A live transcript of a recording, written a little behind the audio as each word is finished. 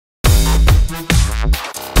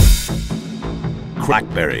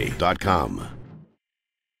CrackBerry.com.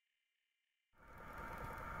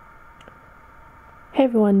 Hey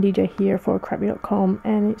everyone, DJ here for CrackBerry.com,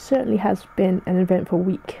 and it certainly has been an eventful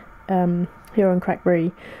week here on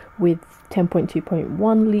CrackBerry, with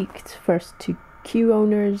 10.2.1 leaked first to Q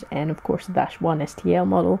owners, and of course the Dash 1 STL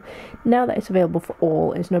model. Now that it's available for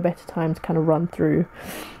all, it's no better time to kind of run through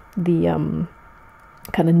the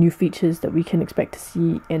kind of new features that we can expect to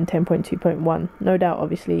see in 10.2.1. No doubt,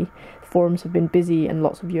 obviously, forums have been busy and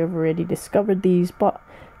lots of you have already discovered these, but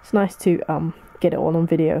it's nice to get it all on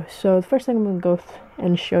video. So the first thing I'm going to go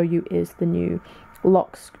and show you is the new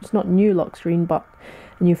it's not new lock screen, but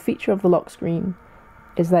a new feature of the lock screen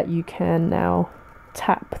is that you can now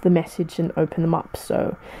tap the message and open them up.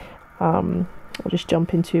 So I'll just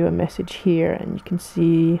jump into a message here, and you can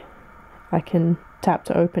see I can tap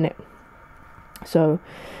to open it. So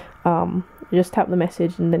you just tap the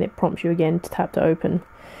message and then it prompts you again to tap to open,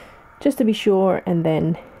 just to be sure, and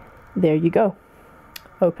then there you go,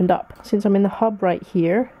 opened up. Since I'm in the hub right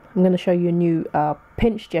here, I'm going to show you a new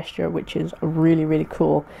pinch gesture, which is really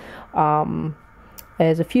cool.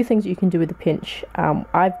 There's a few things you can do with the pinch.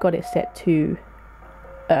 I've got it set to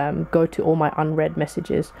go to all my unread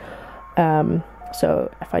messages. So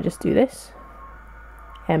if I just do this,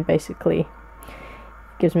 and basically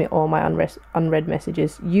gives me all my unread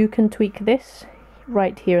messages. You can tweak this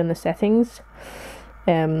right here in the settings.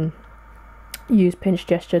 Use pinch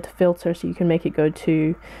gesture to filter, so you can make it go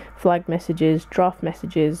to flagged messages, draft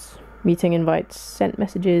messages, meeting invites, sent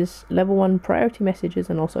messages, level 1 priority messages,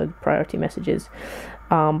 and also priority messages.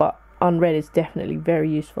 But unread is definitely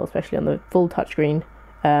very useful, especially on the full touchscreen,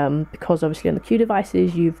 because obviously on the Q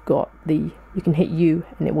devices you can hit U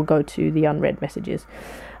and it will go to the unread messages.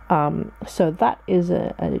 So that is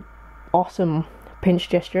an awesome pinch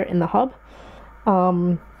gesture in the hub.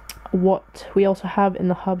 What we also have in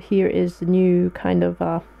the hub here is the new kind of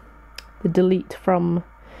the delete from.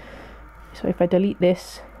 So if I delete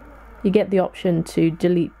this, you get the option to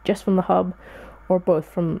delete just from the hub or both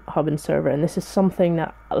from hub and server, and this is something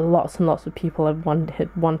that lots and lots of people have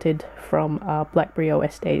wanted from BlackBerry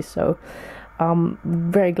OS days. So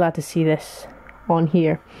very glad to see this on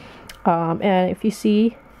here. And if you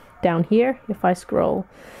see down here, if I scroll,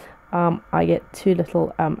 I get two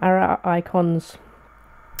little arrow icons.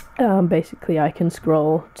 Basically I can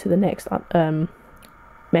scroll to the next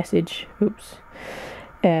message,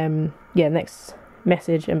 next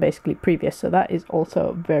message, and basically previous. So that is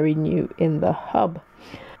also very new in the hub.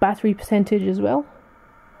 Battery percentage as well.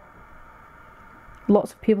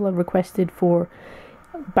 Lots of people have requested for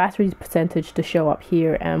battery percentage to show up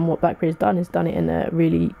here, and what BlackBerry has done is done it in a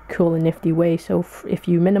really cool and nifty way. So if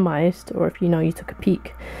you minimized, or if you took a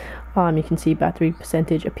peek, you can see battery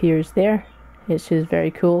percentage appears there, which is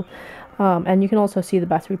very cool. And you can also see the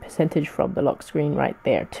battery percentage from the lock screen right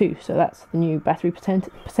there too. So that's the new battery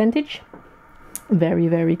percentage.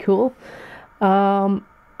 Very cool. A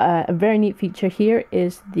very neat feature here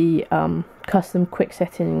is the custom quick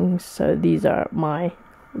settings. So these are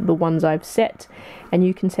the ones I've set, and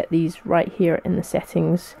you can set these right here in the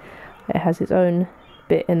settings. It has its own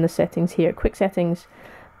bit in the settings here, quick settings.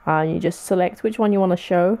 You just select which one you want to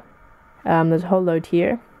show. There's a whole load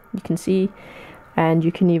here, you can see, and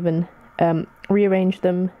you can even rearrange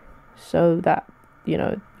them so that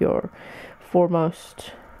your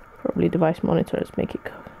foremost, probably device monitor, let's make it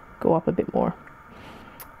go up a bit more,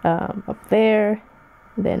 up there,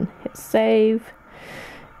 then hit save,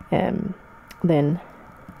 and then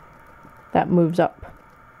that moves up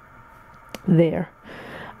there.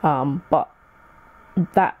 But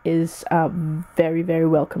that is very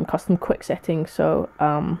welcome custom quick setting. So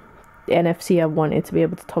the NFC, I wanted to be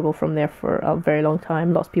able to toggle from there for a very long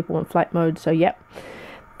time. Lots of people want flight mode, so yep,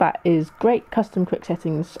 that is great custom quick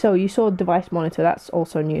settings. So you saw device monitor, that's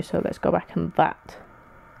also new, so let's go back on that.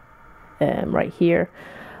 Right here,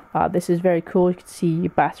 this is very cool. You can see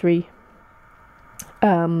your battery,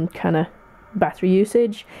 kind of battery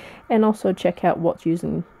usage, and also check out what's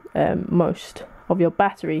using most of your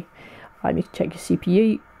battery. You can check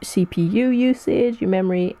your CPU usage, your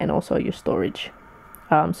memory, and also your storage.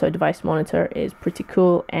 So device monitor is pretty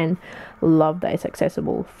cool, and love that it's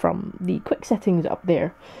accessible from the quick settings up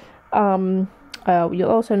there.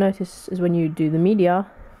 You'll also notice is when you do the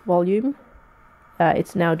media volume,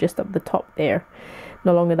 it's now just up the top there,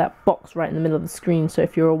 no longer that box right in the middle of the screen. So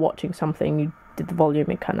if you're watching something, you did the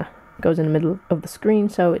volume, it kind of goes in the middle of the screen.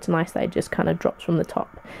 So it's nice that it just kind of drops from the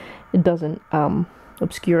top. It doesn't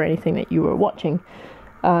obscure anything that you were watching.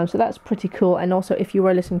 So that's pretty cool. And also, if you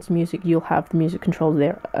are listening to music, you'll have the music controls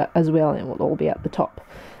there as well, and it will all be at the top.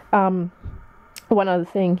 One other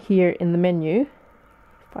thing here in the menu,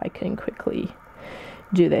 if I can quickly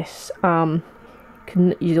do this,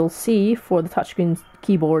 you'll see for the touchscreen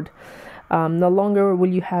keyboard, no longer will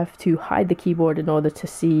you have to hide the keyboard in order to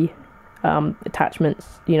see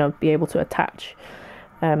attachments, be able to attach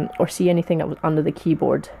or see anything that was under the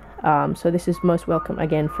keyboard. So this is most welcome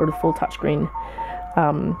again for the full touchscreen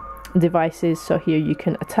devices. So here you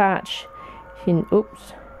can attach,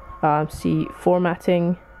 see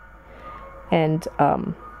formatting, and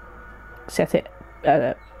set it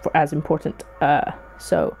as important.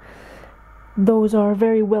 So those are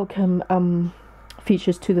very welcome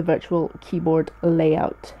features to the virtual keyboard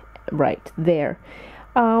layout right there.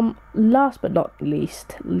 Last but not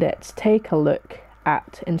least, let's take a look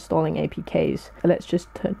at installing APKs. Let's just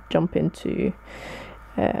jump into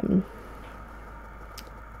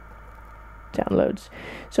downloads.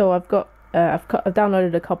 So I've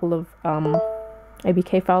downloaded a couple of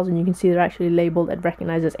APK files, and you can see they're actually labeled and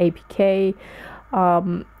recognized as APK.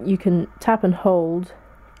 You can tap and hold,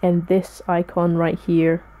 and this icon right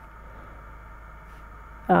here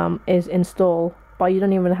is install, but you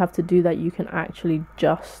don't even have to do that. You can actually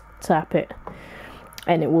just tap it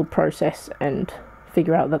and it will process and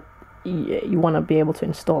figure out that you want to be able to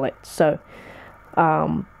install it. So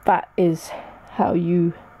that is how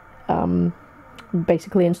you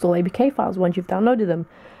basically install APK files once you've downloaded them.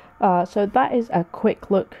 So that is a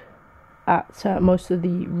quick look at most of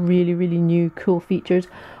the really new cool features.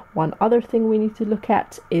 One other thing we need to look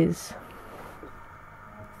at is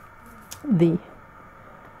the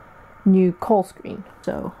new call screen.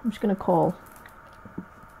 So I'm just going to call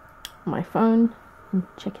my phone and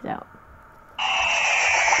check it out.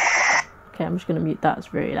 Okay, I'm just going to mute that, it's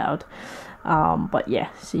very loud. But yeah,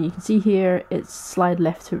 so you can see here it's slide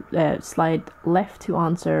left to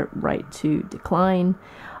answer, right to decline.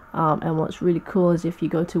 And what's really cool is if you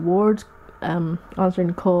go towards answering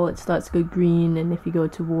the call, it starts to go green, and if you go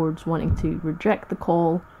towards wanting to reject the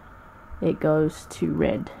call, it goes to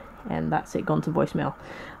red, and that's it, gone to voicemail.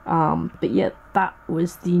 But yeah, that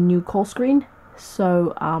was the new call screen.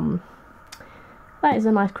 So that is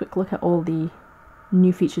a nice quick look at all the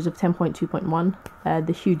new features of 10.2.1,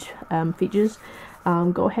 the huge features.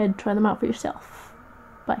 Go ahead, try them out for yourself.